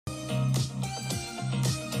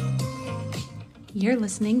You're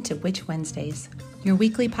listening to Witch Wednesdays, your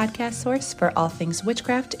weekly podcast source for all things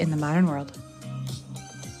witchcraft in the modern world.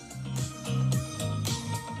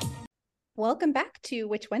 Welcome back to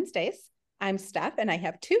Witch Wednesdays. I'm Steph, and I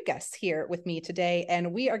have two guests here with me today,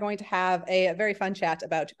 and we are going to have a very fun chat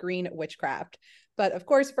about green witchcraft. But of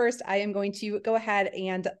course, first, I am going to go ahead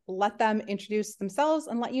and let them introduce themselves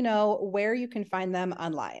and let you know where you can find them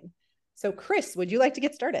online. So Chris, would you like to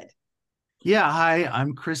get started? Yeah, hi,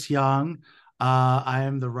 I'm Chris Young. I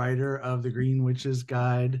am the writer of the Green Witch's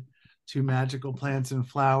Guide to Magical Plants and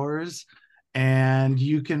Flowers. And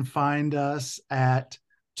you can find us at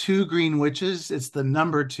Two Green Witches. It's the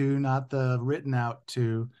number two, not the written out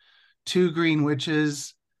two. Two Green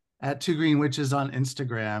Witches at Two Green Witches on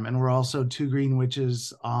Instagram. And we're also Two Green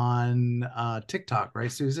Witches on TikTok,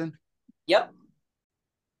 right, Susan? Yep.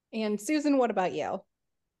 And Susan, what about you?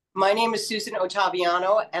 My name is Susan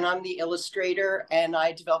Ottaviano, and I'm the illustrator, and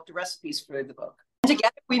I developed the recipes for the book. And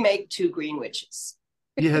together we make Two Green Witches.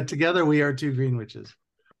 Yeah, together we are Two Green Witches.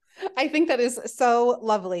 I think that is so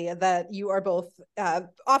lovely that you are both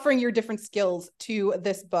offering your different skills to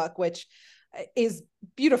this book, which is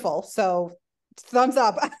beautiful. So thumbs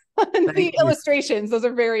up on the illustrations. Those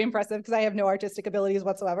are very impressive because I have no artistic abilities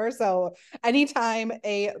whatsoever. So anytime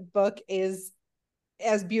a book is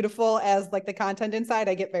as beautiful as like the content inside,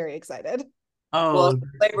 I get very excited. Oh, well, it's a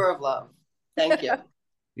labor of love. Thank you.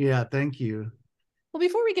 Yeah, thank you. Well,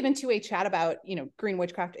 before we get into a chat about, green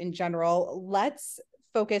witchcraft in general, let's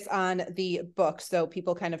focus on the book so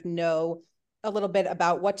people kind of know a little bit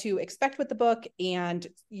about what to expect with the book and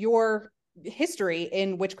your history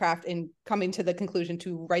in witchcraft in coming to the conclusion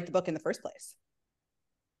to write the book in the first place.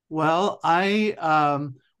 Well,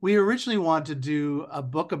 we originally wanted to do a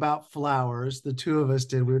book about flowers. The two of us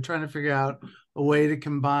did. We were trying to figure out a way to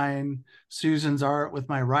combine Susan's art with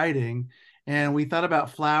my writing. And we thought about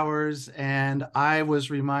flowers, and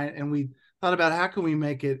we thought about how can we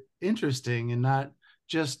make it interesting and not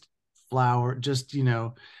just flower,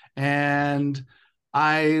 and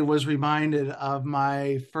I was reminded of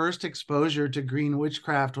my first exposure to green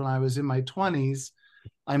witchcraft when I was in my 20s.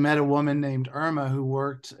 I met a woman named Irma who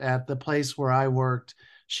worked at the place where I worked.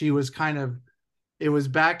 It was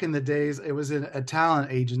back in the days, it was a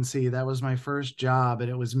talent agency. That was my first job, and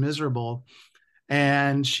it was miserable.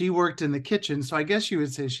 And she worked in the kitchen. So I guess you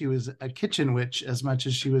would say she was a kitchen witch as much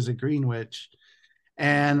as she was a green witch.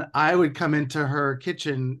 And I would come into her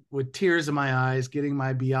kitchen with tears in my eyes, getting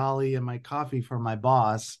my Bialy and my coffee from my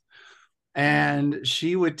boss. And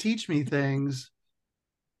she would teach me things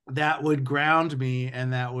that would ground me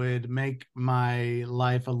and that would make my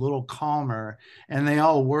life a little calmer. And they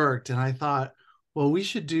all worked. And I thought, well, we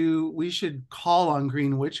should call on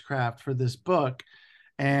green witchcraft for this book.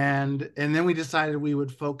 And then we decided we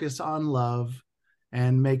would focus on love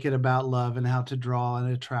and make it about love and how to draw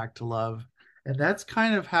and attract to love. And that's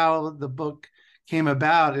kind of how the book came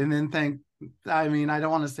about. And then I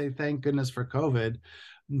don't want to say thank goodness for COVID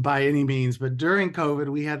by any means, but during COVID,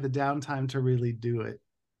 we had the downtime to really do it.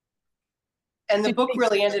 And the book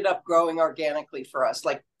really ended up growing organically for us.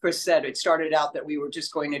 Like Chris said, it started out that we were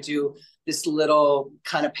just going to do this little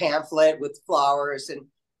kind of pamphlet with flowers and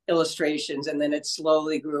illustrations. And then it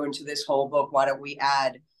slowly grew into this whole book. Why don't we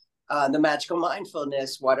add the magical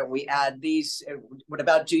mindfulness? Why don't we add these? What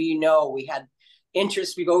about do you know? We had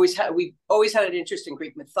interest. We've always had an interest in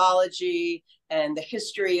Greek mythology and the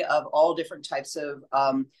history of all different types of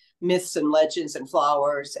myths and legends and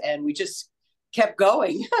flowers. And we just kept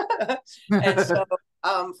going. And so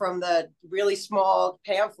from the really small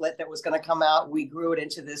pamphlet that was going to come out, we grew it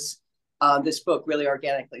into this book really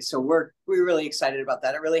organically. So we're really excited about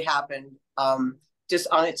that. It really happened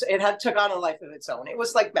took on a life of its own. It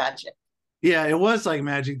was like magic. Yeah, it was like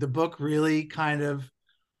magic. The book really kind of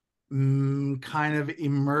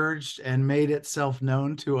emerged and made itself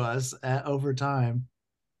known to us over time.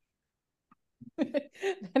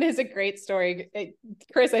 That is a great story.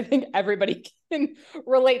 Chris, I think everybody can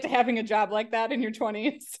relate to having a job like that in your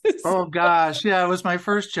 20s. Oh gosh, yeah, it was my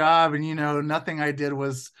first job, and nothing I did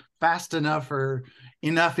was fast enough or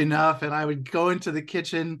enough. And I would go into the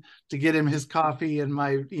kitchen to get him his coffee and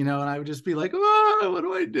and I would just be like, oh, what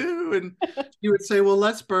do I do? And he would say, well,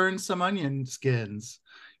 let's burn some onion skins,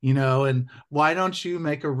 and why don't you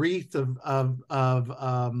make a wreath of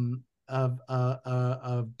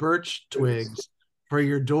birch twigs for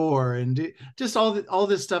your door, and just all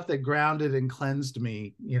this stuff that grounded and cleansed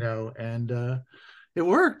me, and it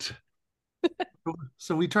worked.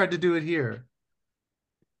 So we tried to do it here.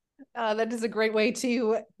 That is a great way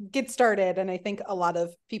to get started. And I think a lot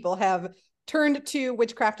of people have turned to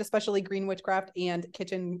witchcraft, especially green witchcraft and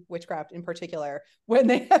kitchen witchcraft in particular, when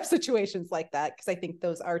they have situations like that, because I think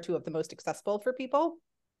those are two of the most accessible for people.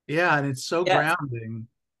 Yeah, and it's so grounding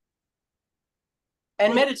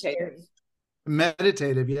and meditative.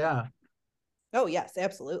 Meditative, yeah. Oh yes,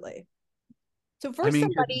 absolutely. So for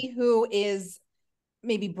somebody who is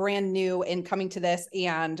maybe brand new and coming to this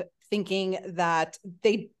and thinking that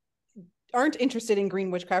they aren't interested in green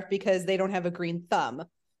witchcraft because they don't have a green thumb,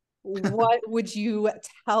 what would you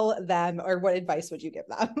tell them, or what advice would you give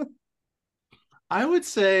them? I would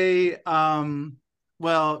say,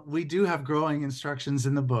 well, we do have growing instructions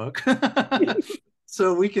in the book.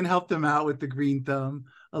 So we can help them out with the green thumb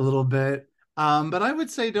a little bit. But I would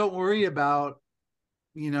say don't worry about,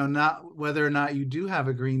 not whether or not you do have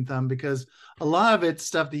a green thumb, because a lot of it's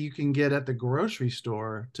stuff that you can get at the grocery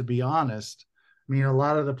store, to be honest. I mean, a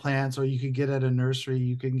lot of the plants, or you could get at a nursery,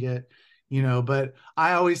 you can get, but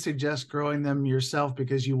I always suggest growing them yourself,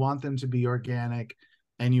 because you want them to be organic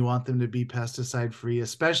and you want them to be pesticide free,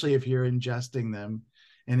 especially if you're ingesting them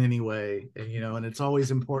in any way. And it's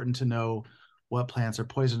always important to know what plants are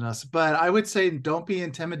poisonous. But I would say don't be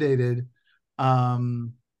intimidated at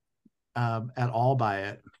all by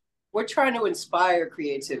it. We're trying to inspire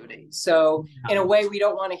creativity. So in a way, we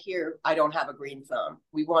don't want to hear, I don't have a green thumb.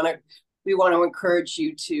 We want to encourage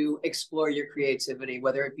you to explore your creativity,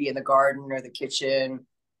 whether it be in the garden or the kitchen,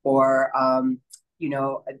 or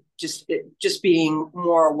just being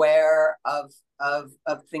more aware of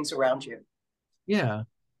things around you. Yeah.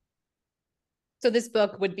 So this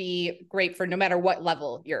book would be great for no matter what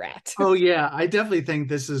level you're at. Oh yeah, I definitely think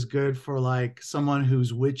this is good for like someone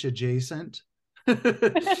who's witch adjacent,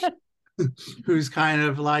 who's kind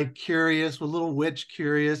of like curious, a little witch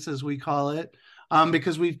curious, as we call it,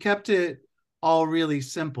 because we've kept it all really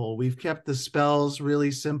simple. We've kept the spells really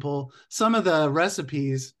simple. Some of the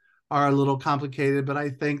recipes are a little complicated, but I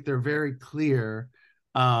think they're very clear.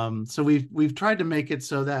 So we've tried to make it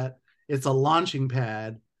so that it's a launching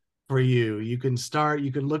pad for you. You can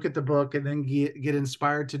look at the book and then get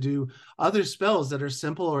inspired to do other spells that are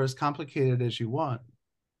simple or as complicated as you want.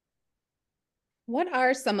 What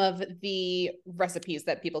are some of the recipes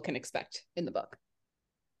that people can expect in the book?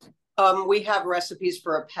 We have recipes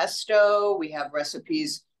for a pesto. We have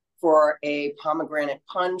recipes for a pomegranate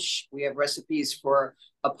punch. We have recipes for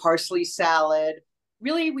a parsley salad.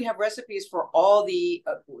 Really, we have recipes for all the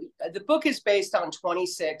book is based on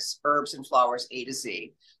 26 herbs and flowers, A to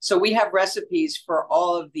Z. So we have recipes for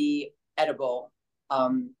all of the edible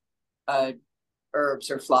herbs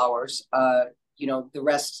or flowers. The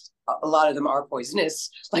rest, a lot of them are poisonous,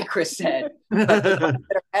 like Chris said. But the ones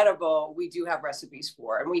that are edible, we do have recipes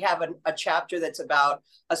for. And we have a chapter that's about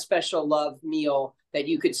a special love meal that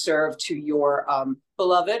you could serve to your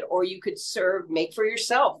beloved, or you could make for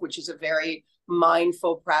yourself, which is a very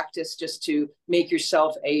mindful practice, just to make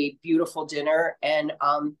yourself a beautiful dinner and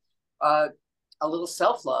a little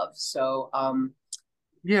self-love. So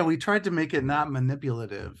yeah, we tried to make it not a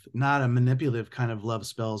manipulative kind of love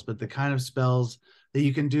spells, but the kind of spells that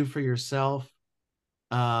you can do for yourself,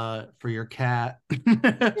 for your cat. We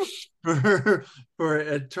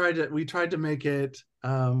tried to make it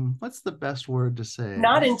what's the best word to say?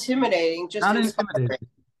 Not intimidating, just not inspiring.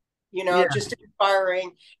 intimidating. Just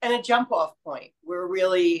inspiring and a jump off point. We're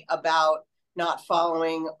really about not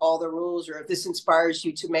following all the rules, or if this inspires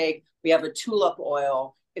you to make, we have a tulip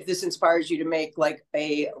oil. If this inspires you to make like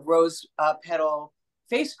a rose petal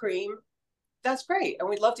face cream, that's great. And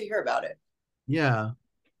we'd love to hear about it. Yeah.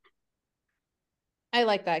 I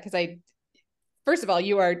like that, because first of all,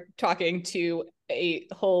 you are talking to a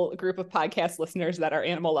whole group of podcast listeners that are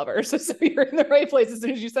animal lovers. So you're in the right place. As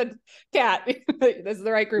soon as you said cat, this is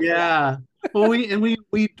the right group. Yeah. Well,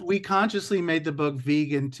 we consciously made the book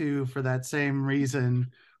vegan too, for that same reason.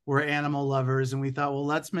 We're animal lovers, and we thought, well,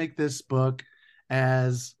 let's make this book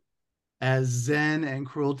as zen and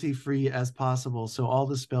cruelty free as possible. So all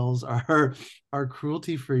the spells are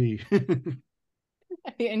cruelty free.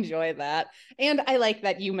 I enjoy that. And I like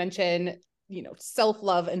that you mention,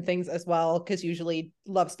 self-love and things as well, because usually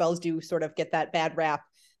love spells do sort of get that bad rap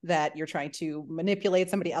that you're trying to manipulate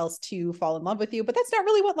somebody else to fall in love with you. But that's not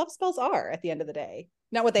really what love spells are at the end of the day.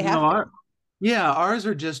 Not what they have to. Ours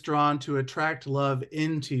are just drawn to attract love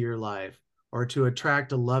into your life, or to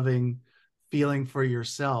attract a loving feeling for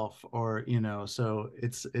yourself, or, so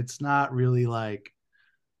it's not really like,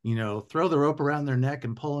 throw the rope around their neck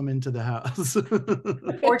and pull them into the house.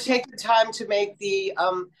 Or take the time to make the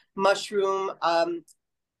mushroom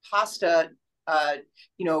pasta,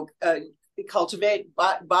 cultivate,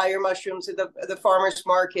 buy your mushrooms at the farmer's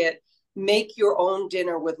market, make your own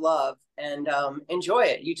dinner with love, and enjoy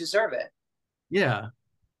it. You deserve it. Yeah.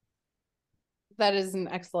 That is an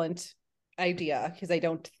excellent idea, because I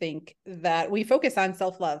don't think that we focus on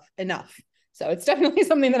self-love enough. So it's definitely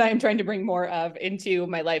something that I am trying to bring more of into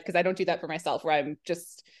my life, because I don't do that for myself, where I'm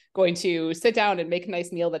just going to sit down and make a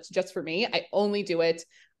nice meal that's just for me. I only do it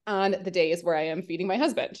on the days where I am feeding my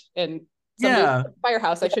husband. And Yeah.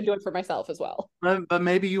 Firehouse, I should do it for myself as well. But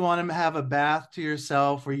maybe you want to have a bath to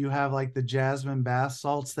yourself, where you have like the jasmine bath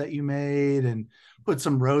salts that you made, and put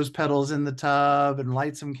some rose petals in the tub and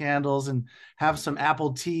light some candles and have some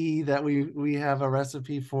apple tea that we have a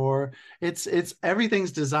recipe for. It's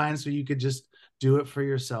everything's designed so you could just do it for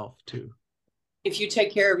yourself too. If you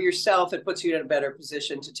take care of yourself, it puts you in a better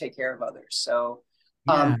position to take care of others. So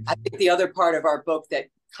Yeah. I think the other part of our book that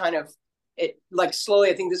kind of it like slowly,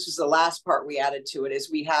 I think this was the last part we added to it, is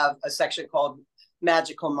we have a section called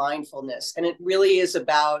magical mindfulness. And it really is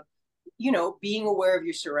about, you know, being aware of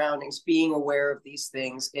your surroundings, being aware of these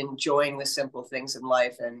things, enjoying the simple things in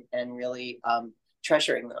life, and really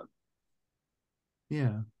treasuring them.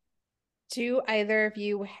 Yeah. Do either of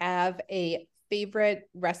you have a favorite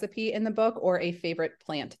recipe in the book, or a favorite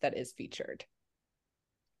plant that is featured?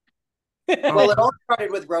 Well, it all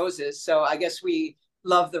started with roses, so I guess we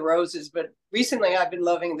love the roses, but recently I've been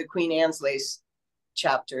loving the Queen Anne's lace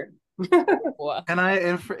chapter. And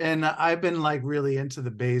I've been like really into the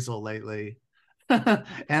basil lately.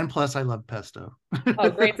 And plus I love pesto. Oh,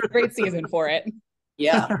 great season for it.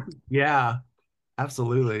 Yeah. Yeah,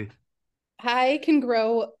 absolutely. I can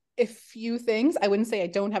grow a few things. I wouldn't say I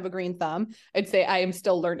don't have a green thumb. I'd say I am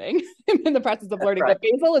still learning. I'm in the process of learning. Right. But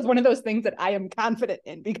basil is one of those things that I am confident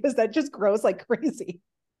in, because that just grows like crazy.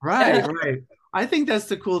 Right. I think that's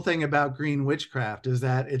the cool thing about Green Witchcraft, is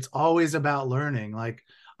that it's always about learning. Like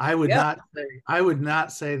I would not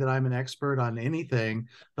say that I'm an expert on anything,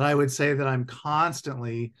 but I would say that I'm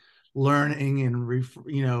constantly learning and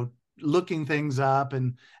looking things up,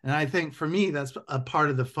 and I think for me that's a part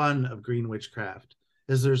of the fun of Green Witchcraft,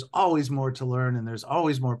 is there's always more to learn, and there's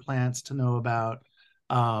always more plants to know about.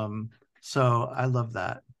 So I love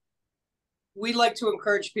that. We like to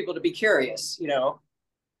encourage people to be curious, you know.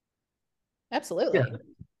 Absolutely. Yeah.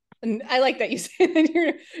 And I like that you say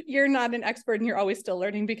that you're not an expert and you're always still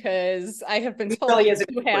learning, because I have been told really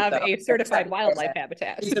to have a certified wildlife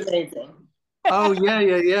habitat. He's amazing. Oh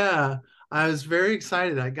yeah. I was very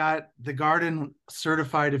excited. I got the garden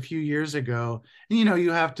certified a few years ago. And,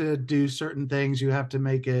 you have to do certain things. You have to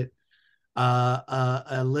make it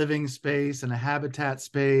a living space and a habitat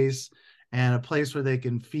space and a place where they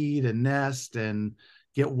can feed and nest and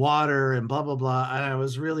get water and blah, blah, blah. And I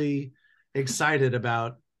was really excited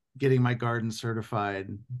about getting my garden certified.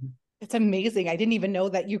 It's amazing. I didn't even know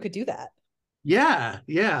that you could do that.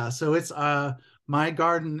 Yeah. So it's my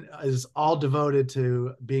garden is all devoted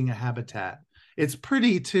to being a habitat. It's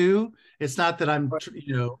pretty too. It's not that I'm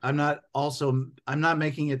not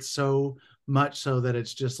making it so much so that it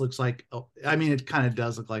just looks like, it kind of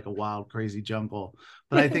does look like a wild, crazy jungle,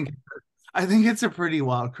 but I think it's a pretty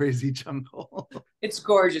wild, crazy jungle. It's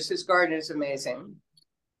gorgeous. His garden is amazing.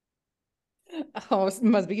 Oh, it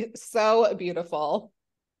must be so beautiful.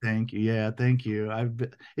 Thank you. Yeah, thank you.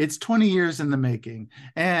 It's 20 years in the making.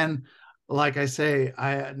 And like I say,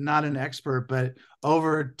 I'm not an expert, but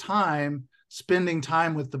over time, spending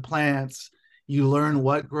time with the plants, you learn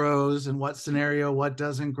what grows and what scenario, what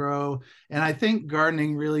doesn't grow. And I think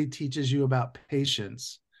gardening really teaches you about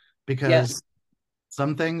patience, because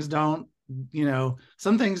some things don't,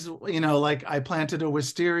 like I planted a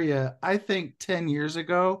wisteria, I think 10 years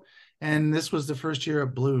ago, and this was the first year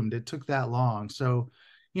it bloomed. It took that long. So,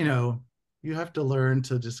 you have to learn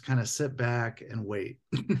to just kind of sit back and wait.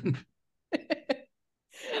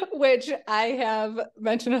 Which I have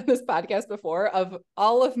mentioned on this podcast before, of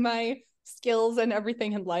all of my skills and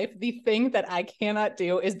everything in life, the thing that I cannot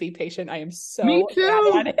do is be patient. I am so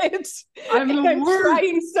bad at it. I'm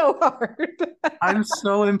trying so hard. I'm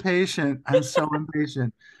so impatient.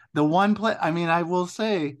 The one place, I will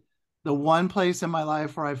say, the one place in my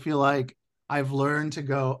life where I feel like I've learned to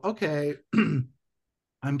go, okay,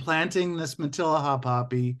 I'm planting this Mantillaha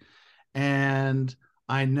poppy, and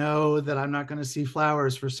I know that I'm not going to see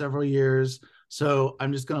flowers for several years. So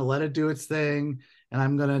I'm just going to let it do its thing. And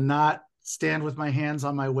I'm going to not stand with my hands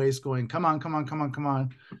on my waist going, come on.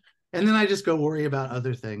 And then I just go worry about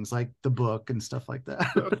other things like the book and stuff like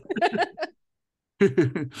that.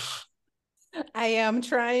 I am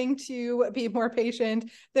trying to be more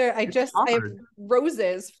patient. I have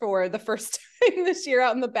roses for the first time this year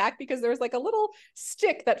out in the back, because there was like a little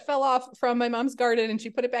stick that fell off from my mom's garden, and she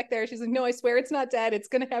put it back there. She's like, no, I swear it's not dead. It's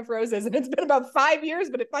going to have roses. And it's been about 5 years,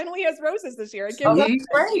 but it finally has roses this year. That's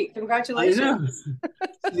great. Congratulations.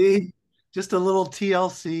 See, just a little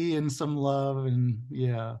TLC and some love, and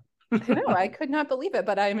yeah. I know, I could not believe it,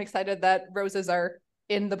 but I'm excited that roses are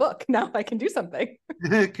in the book. Now I can do something.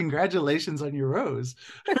 Congratulations on your rose.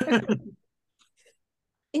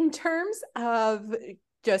 In terms of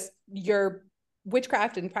just your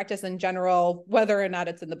witchcraft and practice in general, whether or not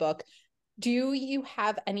it's in the book, do you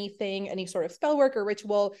have anything, any sort of spell work or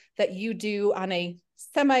ritual that you do on a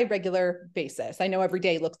semi-regular basis? I know every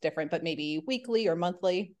day looks different, but maybe weekly or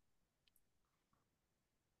monthly.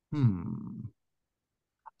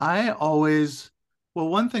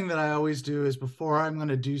 One thing that I always do is before I'm going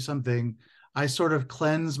to do something, I sort of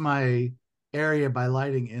cleanse my area by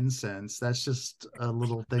lighting incense. That's just a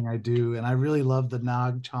little thing I do. And I really love the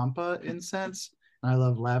Nag Champa incense. And I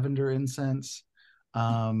love lavender incense.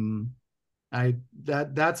 That's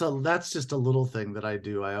just a little thing that I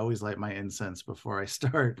do. I always light my incense before I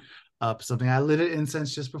start up something. I lit an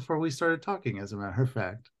incense just before we started talking, as a matter of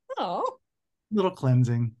fact. Oh, little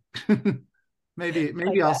cleansing.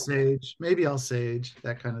 maybe I'll sage. Maybe I'll sage,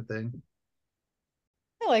 that kind of thing.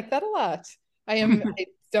 I like that a lot. I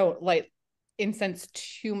don't light incense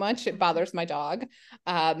too much. It bothers my dog.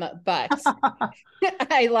 But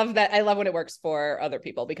I love that. I love when it works for other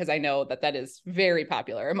people, because I know that is very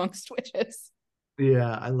popular amongst witches.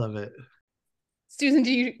 Yeah, I love it. Susan,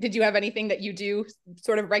 did you have anything that you do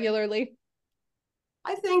sort of regularly?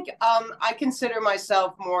 I think I consider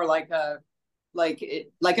myself more like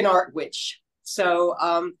an art witch. So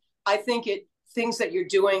I think things that you're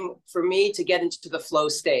doing for me to get into the flow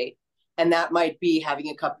state. And that might be having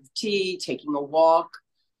a cup of tea, taking a walk.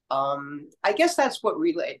 I guess that's what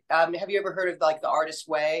relate. Have you ever heard of like The Artist's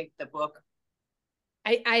Way, the book?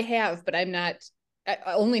 I have, but I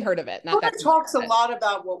only heard of it. Not that it talks a lot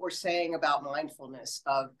about what we're saying about mindfulness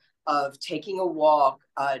of taking a walk,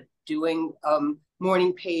 doing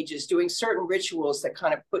morning pages, doing certain rituals that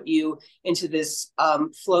kind of put you into this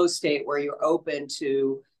flow state where you're open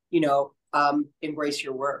to, embrace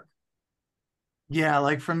your work. Yeah,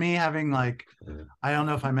 like for me, having like, I don't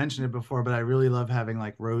know if I mentioned it before, but I really love having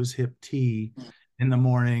like rose hip tea in the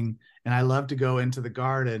morning. And I love to go into the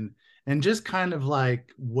garden and just kind of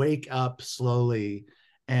like wake up slowly.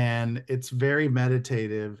 And it's very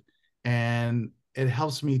meditative, and it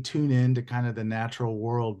helps me tune into kind of the natural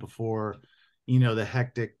world before, the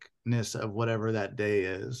hecticness of whatever that day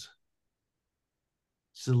is.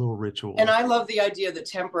 It's a little ritual. And I love the idea of the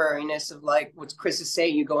temporariness of like what Chris is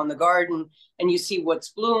saying. You go in the garden and you see what's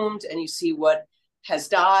bloomed and you see what has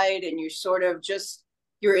died, and you're sort of just,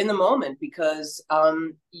 you're in the moment, because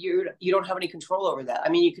you don't have any control over that. I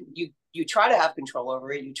mean, you try to have control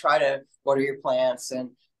over it. You try to water your plants,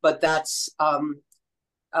 but that's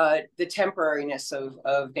the temporariness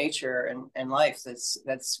of nature and life.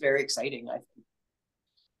 That's very exciting, I think.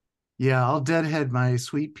 Yeah, I'll deadhead my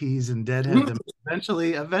sweet peas and deadhead them.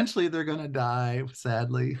 Eventually they're gonna die,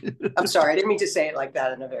 sadly. I'm sorry, I didn't mean to say it like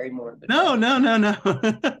that in a very morbid way. No.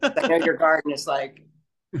 I know your garden is like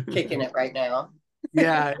kicking it right now.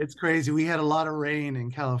 Yeah, it's crazy. We had a lot of rain in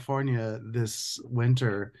California this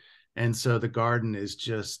winter, and so the garden is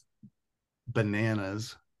just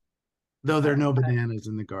bananas. Though there are no bananas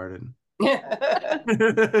in the garden. No,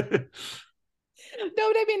 but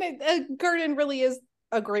I mean, a garden really is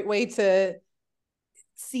a great way to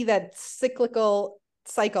see that cyclical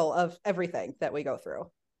cycle of everything that we go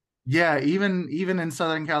through. Yeah, even in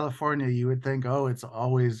Southern California, you would think, oh, it's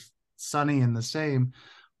always sunny and the same.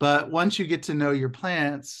 But once you get to know your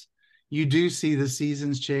plants, you do see the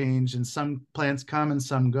seasons change, and some plants come and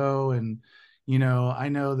some go. And, I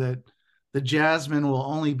know that the jasmine will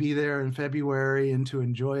only be there in February, and to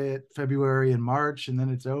enjoy it February and March, and then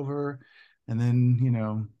it's over. And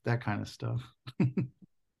then, that kind of stuff.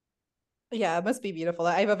 Yeah, it must be beautiful.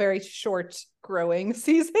 I have a very short growing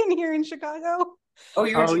season here in Chicago. Oh,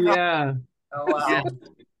 you're in Chicago? Yeah. Oh, wow. Yeah.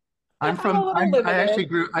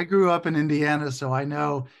 I grew up in Indiana, so I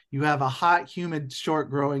know you have a hot, humid, short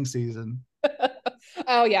growing season.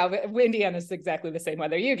 Oh yeah, Indiana is exactly the same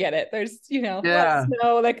weather. You get it. There's snow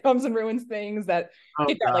that comes and ruins things. That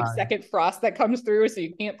like second frost that comes through, so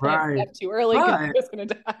you can't plant stuff too early because you're just gonna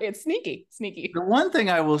die. It's sneaky. The one thing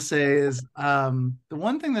I will say is the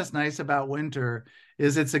one thing that's nice about winter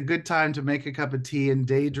is it's a good time to make a cup of tea and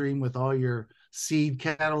daydream with all your seed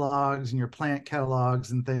catalogs and your plant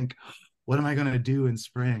catalogs and think, what am I going to do in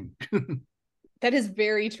spring? That is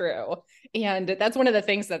very true. And that's one of the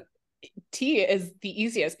things that tea is the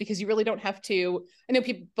easiest, because you really don't have to. I know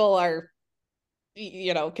people are,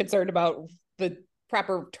 concerned about the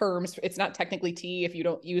proper terms. It's not technically tea if you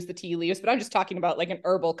don't use the tea leaves, but I'm just talking about like an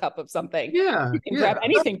herbal cup of something. Yeah. You can grab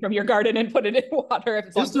anything from your garden and put it in water. If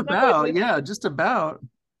it's just about.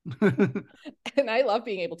 And I love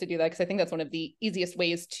being able to do that because I think that's one of the easiest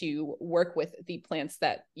ways to work with the plants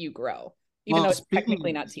that you grow, even Well, though it's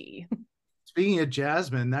technically not tea. Speaking of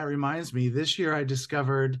jasmine, that reminds me, this year I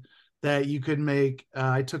discovered that you could make,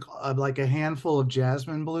 I took like a handful of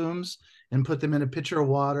jasmine blooms and put them in a pitcher of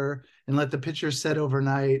water and let the pitcher set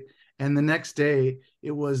overnight. And the next day,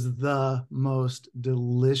 it was the most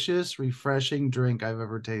delicious, refreshing drink I've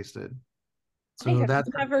ever tasted. I So have that's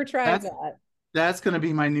never tried that's that. that's going to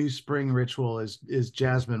be my new spring ritual is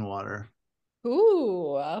jasmine water.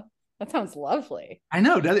 Ooh, that sounds lovely. I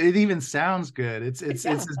know it even sounds good. It's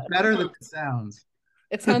better than it sounds.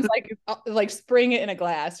 It sounds like spring it in a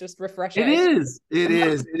glass, just It refreshing. is. It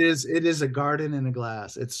is. It is. It is a garden in a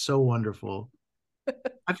glass. It's so wonderful.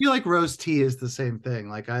 I feel like rose tea is the same thing.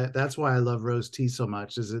 Like that's why I love rose tea so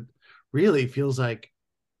much, is it really feels like,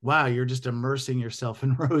 wow, you're just immersing yourself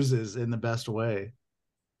in roses in the best way.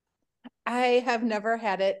 I have never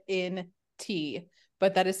had it in tea,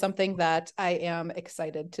 but that is something that I am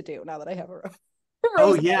excited to do now that I have a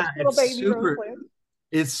Oh rose yeah, little baby rose plant.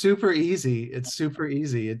 it's super easy. It's super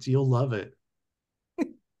easy. You'll love it.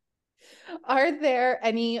 Are there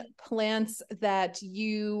any plants that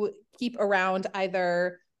you keep around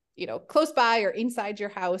either, close by or inside your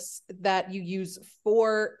house that you use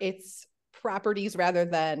for its properties rather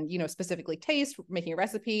than, specifically taste, making a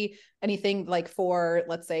recipe, anything like for,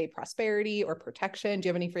 let's say, prosperity or protection? Do you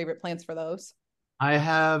have any favorite plants for those? I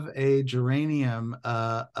have a geranium,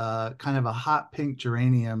 kind of a hot pink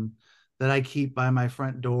geranium that I keep by my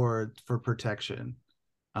front door for protection.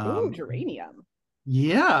 Ooh, Um, geranium.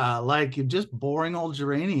 Yeah, like just boring old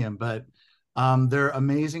geranium, but they're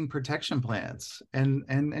amazing protection plants,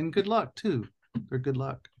 and good luck too. They're good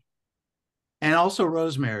luck. And also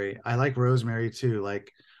rosemary. I like rosemary too.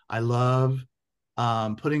 Like I love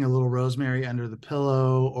putting a little rosemary under the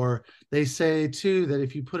pillow, or they say too that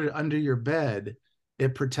if you put it under your bed,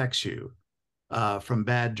 it protects you from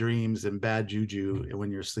bad dreams and bad juju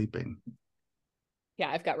when you're sleeping.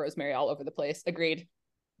 Yeah, I've got rosemary all over the place. Agreed.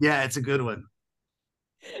 Yeah, it's a good one.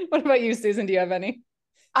 What about you, Susan? Do you have any?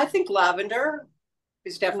 I think lavender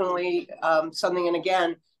is definitely something. And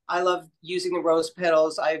again, I love using the rose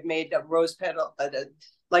petals. I've made a rose petal,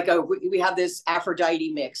 we have this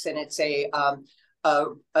Aphrodite mix, and it's a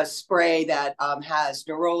spray that has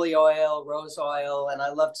neroli oil, rose oil, and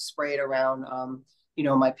I love to spray it around,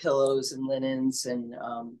 my pillows and linens, and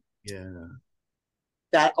Yeah.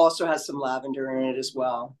 that also has some lavender in it as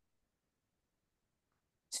well.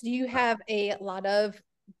 Do you have a lot of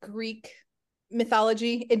Greek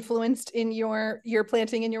mythology influenced in your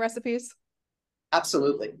planting and your recipes?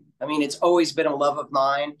 Absolutely. I mean, it's always been a love of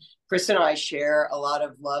mine. Chris and I share a lot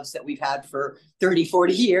of loves that we've had for 30,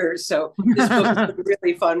 40 years. So this book is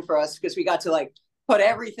really fun for us because we got to put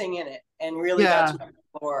everything in it and really got to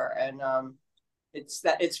explore. And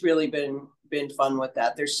it's really been fun with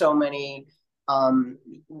that. There's so many,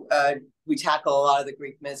 we tackle a lot of the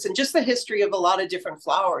Greek myths, and just the history of a lot of different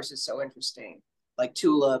flowers is so interesting, like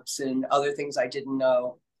tulips and other things I didn't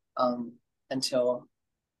know until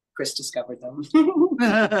Chris discovered them. Do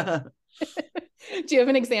you have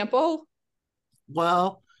an example?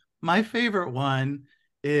 Well, my favorite one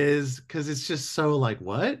is, because it's just so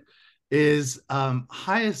what is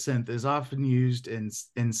hyacinth is often used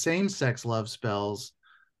in same-sex love spells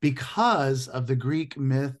because of the Greek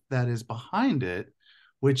myth that is behind it,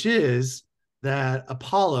 which is that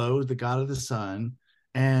Apollo, the god of the sun,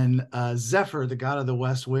 and Zephyr, the god of the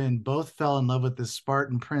west wind, both fell in love with this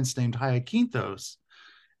Spartan prince named Hyacinthos.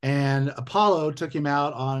 And Apollo took him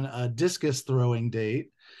out on a discus throwing date,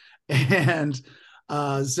 and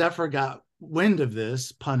Zephyr got wind of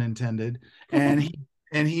this, pun intended,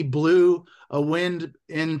 and he blew a wind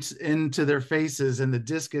into their faces, and the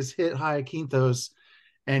discus hit Hyacinthos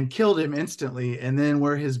and killed him instantly. And then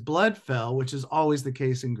where his blood fell, which is always the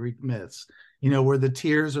case in Greek myths, where the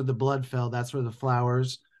tears or the blood fell, that's where the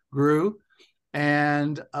flowers grew.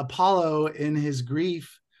 And Apollo, in his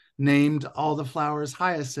grief, named all the flowers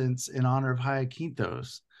hyacinths in honor of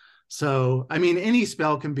Hyacinthos. So, I mean, any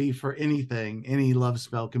spell can be for anything. Any love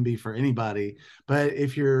spell can be for anybody. But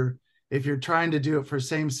if you're trying to do it for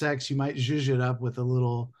same sex, you might zhuzh it up with a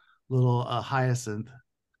little hyacinth.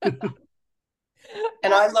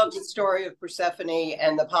 And I love the story of Persephone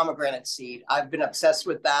and the pomegranate seed. I've been obsessed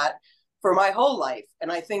with that for my whole life.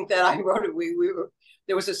 And I think that I wrote it.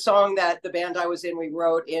 There was a song that the band I was in, we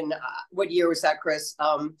wrote in, what year was that, Chris?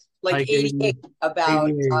 Like 88, about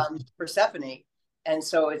 88. Persephone. And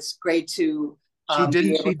so it's great to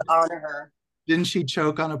be able to honor her. Didn't she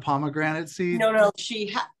choke on a pomegranate seed? No,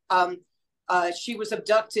 she she was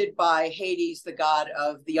abducted by Hades, the god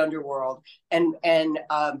of the underworld, and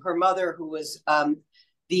her mother, who was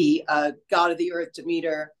the god of the earth,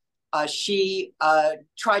 Demeter. She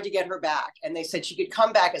tried to get her back, and they said she could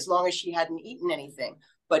come back as long as she hadn't eaten anything.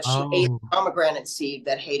 But she ate a pomegranate seed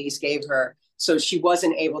that Hades gave her, so she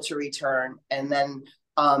wasn't able to return. And then,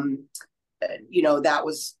 that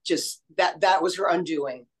was just that was her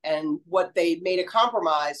undoing. And what they made a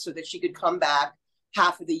compromise so that she could come back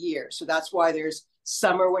half of the year. So that's why there's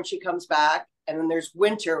summer when she comes back, and then there's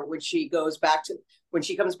winter when she goes back to. When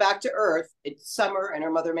she comes back to Earth, it's summer, and her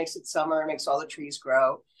mother makes it summer, makes all the trees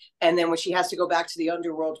grow. And then when she has to go back to the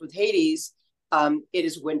underworld with Hades, it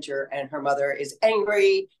is winter, and her mother is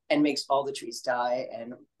angry and makes all the trees die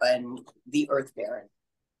and the earth barren.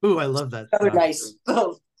 Ooh, I love that. Another nice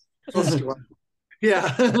little story.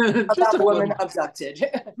 Yeah. About a woman abducted.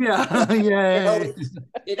 Yeah.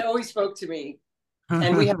 It always spoke to me.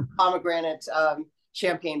 And we have pomegranate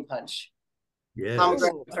champagne punch. Yes.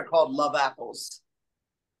 Pomegranates are called love apples.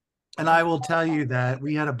 And I will tell you that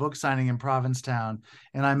we had a book signing in Provincetown,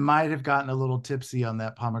 and I might have gotten a little tipsy on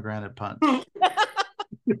that pomegranate punch.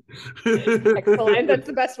 Excellent. That's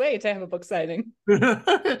the best way to have a book signing.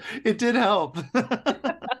 It did help.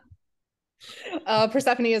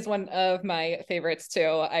 Persephone is one of my favorites too.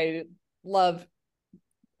 I love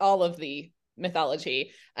all of the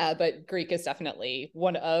mythology, but Greek is definitely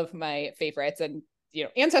one of my favorites. And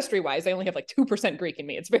ancestry wise, I only have like 2% Greek in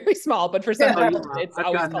me. It's very small, but for some reason it's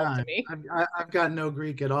always called to me. I've got no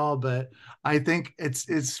Greek at all, but I think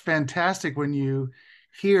it's fantastic when you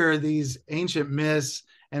hear these ancient myths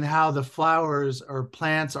and how the flowers or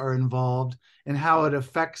plants are involved and how it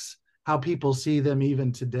affects how people see them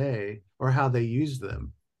even today or how they use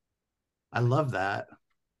them. I love that.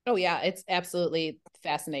 Oh yeah, it's absolutely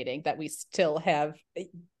fascinating that we still have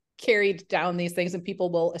carried down these things, and people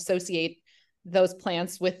will associate those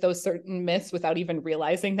plants with those certain myths without even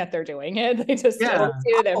realizing that they're doing it. They just don't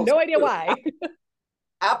see it. They have no idea why.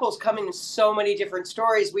 Apples come in so many different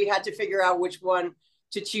stories. We had to figure out which one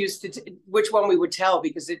to choose which one we would tell,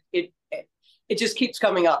 because it just keeps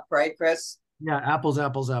coming up, right, Chris? Yeah, apples.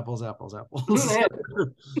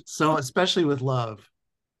 So especially with love.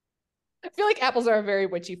 I feel like apples are a very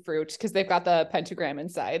witchy fruit because they've got the pentagram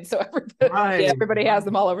inside. So everybody has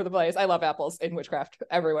them all over the place. I love apples in witchcraft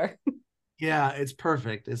everywhere. Yeah, it's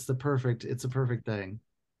perfect. It's a perfect thing.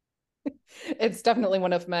 It's definitely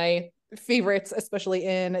one of my favorites, especially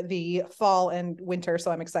in the fall and winter.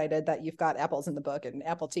 So I'm excited that you've got apples in the book and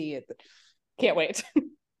apple tea. Can't wait.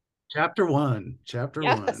 Chapter one.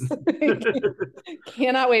 Cannot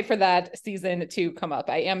wait for that season to come up.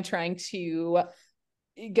 I am trying to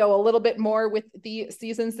go a little bit more with the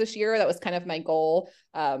seasons this year. That was kind of my goal,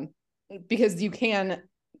 because you can,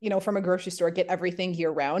 from a grocery store, get everything year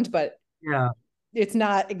round, but yeah, it's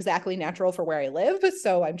not exactly natural for where I live.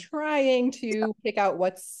 So I'm trying to pick out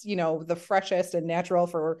what's, the freshest and natural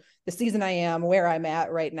for the season I am, where I'm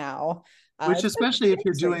at right now. Which, especially if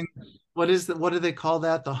you're doing, what do they call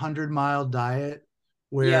that? The 100-mile diet,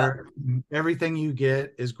 where everything you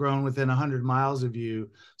get is grown within 100 miles of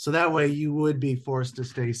you. So that way you would be forced to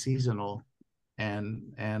stay seasonal, and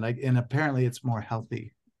apparently it's more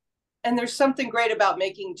healthy. And there's something great about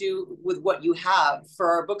making do with what you have.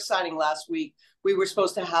 For our book signing last week, we were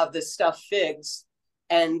supposed to have the stuffed figs,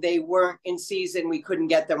 and they weren't in season. We couldn't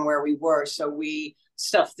get them where we were. So we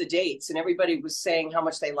stuffed the dates, and everybody was saying how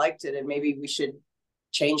much they liked it. And maybe we should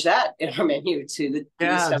change that in our menu to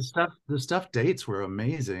the stuffed dates were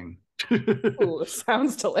amazing. Ooh,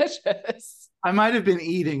 sounds delicious. I might have been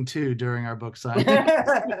eating too during our book signing.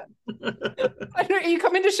 Are you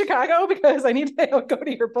coming to Chicago? Because I need to go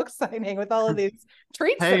to your book signing with all of these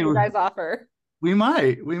treats that you guys offer. We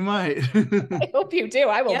might. I hope you do.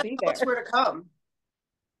 I will be there. That's where to come.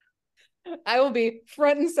 I will be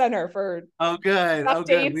front and center for good.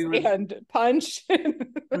 Dates and punch.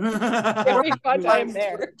 Every fun time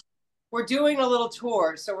there. We're doing a little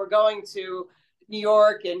tour, so we're going to New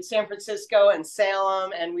York and San Francisco and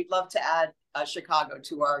Salem, and we'd love to add Chicago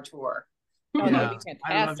to our tour. Oh, that would be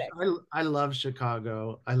fantastic. I love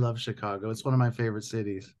Chicago. It's one of my favorite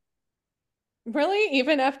cities. Really?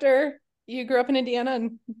 Even after you grew up in Indiana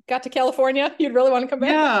and got to California, you'd really want to come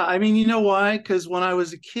back? Yeah, I mean, you know why? Because when I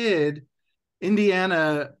was a kid,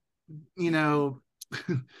 Indiana,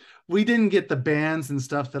 we didn't get the bands and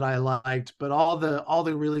stuff that I liked, but all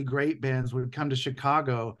the really great bands would come to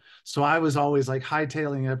Chicago. So I was always like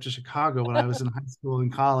hightailing it up to Chicago when I was in high school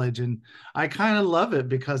and college. And I kind of love it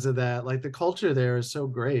because of that. Like, the culture there is so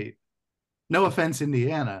great. No offense,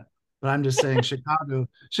 Indiana, but I'm just saying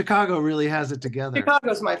Chicago really has it together.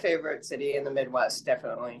 Chicago's my favorite city in the Midwest,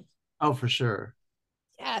 definitely. Oh, for sure.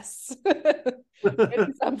 Yes. Well,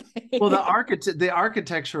 the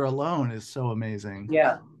architecture alone is so amazing.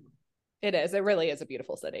 Yeah. It is. It really is a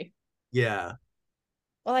beautiful city. Yeah.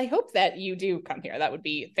 Well, I hope that you do come here. That would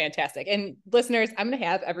be fantastic. And listeners, I'm going to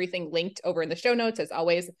have everything linked over in the show notes, as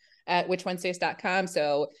always, at witchwednesdays.com.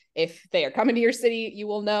 So if they are coming to your city, you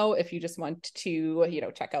will know. If you just want to,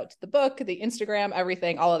 check out the book, the Instagram,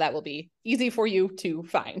 everything, all of that will be easy for you to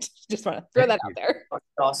find. Just want to throw that out there.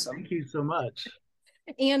 Awesome. Thank you so much.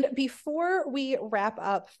 And before we wrap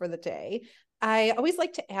up for the day, I always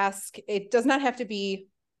like to ask, it does not have to be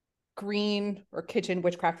green or kitchen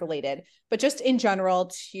witchcraft related, but just in general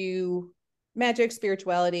to magic,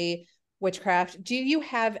 spirituality, witchcraft, do you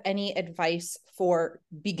have any advice for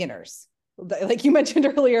beginners? Like you mentioned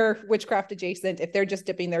earlier, witchcraft adjacent, if they're just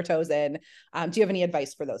dipping their toes in, do you have any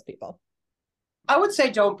advice for those people? I would say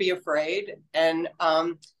don't be afraid, and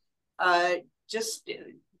just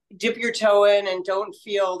dip your toe in, and don't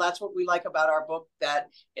feel, that's what we like about our book, that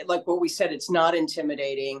like what we said, it's not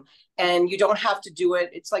intimidating, and you don't have to do it.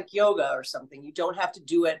 It's like yoga or something. You don't have to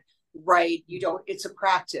do it right. It's a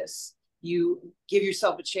practice. You give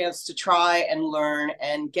yourself a chance to try and learn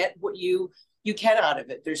and get what you can out of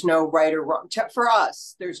it. There's no right or wrong. For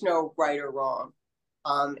us, there's no right or wrong.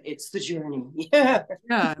 It's the journey. Yeah.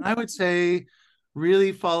 Yeah. And I would say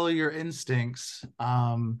really follow your instincts.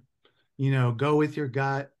 Go with your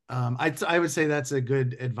gut. I would say that's a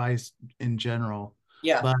good advice in general.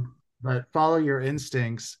 Yeah. But follow your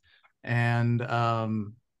instincts, and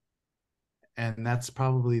that's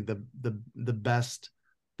probably the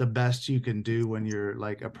best you can do when you're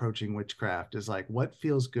like approaching witchcraft, is like, what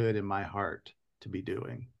feels good in my heart to be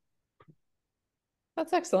doing.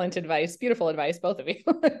 That's excellent advice. Beautiful advice, both of you.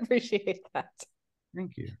 Appreciate that.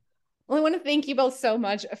 Thank you. Well, I want to thank you both so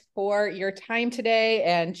much for your time today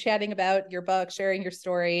and chatting about your book, sharing your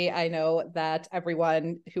story. I know that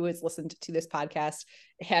everyone who has listened to this podcast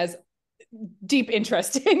has deep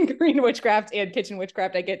interest in green witchcraft and kitchen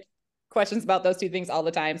witchcraft. I get questions about those two things all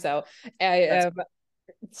the time. So I am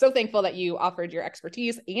so thankful that you offered your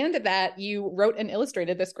expertise and that you wrote and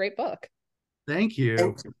illustrated this great book. Thank you.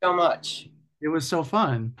 Thank you so much. It was so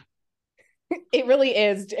fun. It really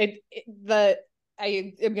is.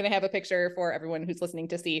 I am going to have a picture for everyone who's listening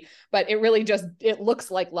to see, but it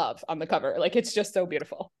looks like love on the cover. Like, it's just so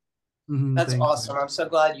beautiful. That's awesome. I'm so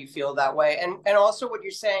glad you feel that way. And also what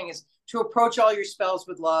you're saying is to approach all your spells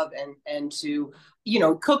with love, and to,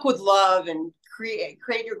 cook with love, and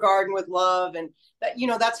create your garden with love. And that,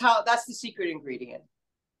 that's the secret ingredient.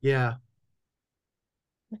 Yeah.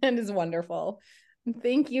 That is wonderful.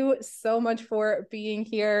 Thank you so much for being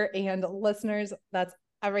here. And listeners, that's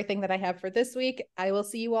everything that I have for this week. I will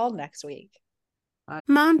see you all next week.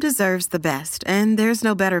 Mom deserves the best, and there's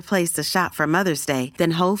no better place to shop for Mother's Day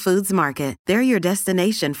than Whole Foods Market. They're your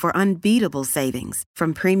destination for unbeatable savings,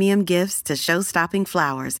 from premium gifts to show-stopping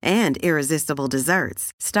flowers and irresistible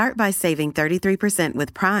desserts. Start by saving 33%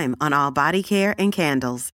 with Prime on all body care and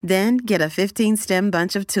candles. Then get a 15-stem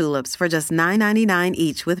bunch of tulips for just $9.99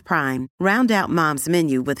 each with Prime. Round out Mom's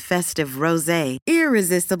menu with festive rosé,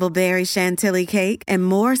 irresistible berry chantilly cake, and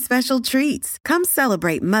more special treats. Come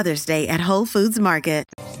celebrate Mother's Day at Whole Foods Market.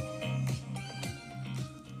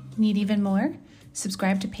 Need even more?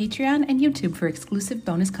 Subscribe to Patreon and YouTube for exclusive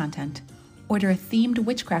bonus content. Order a themed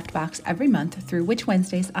witchcraft box every month through Witch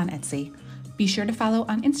Wednesdays on Etsy. Be sure to follow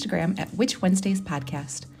on Instagram at Witch Wednesdays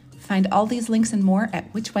Podcast. Find all these links and more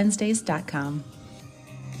at witchwednesdays.com.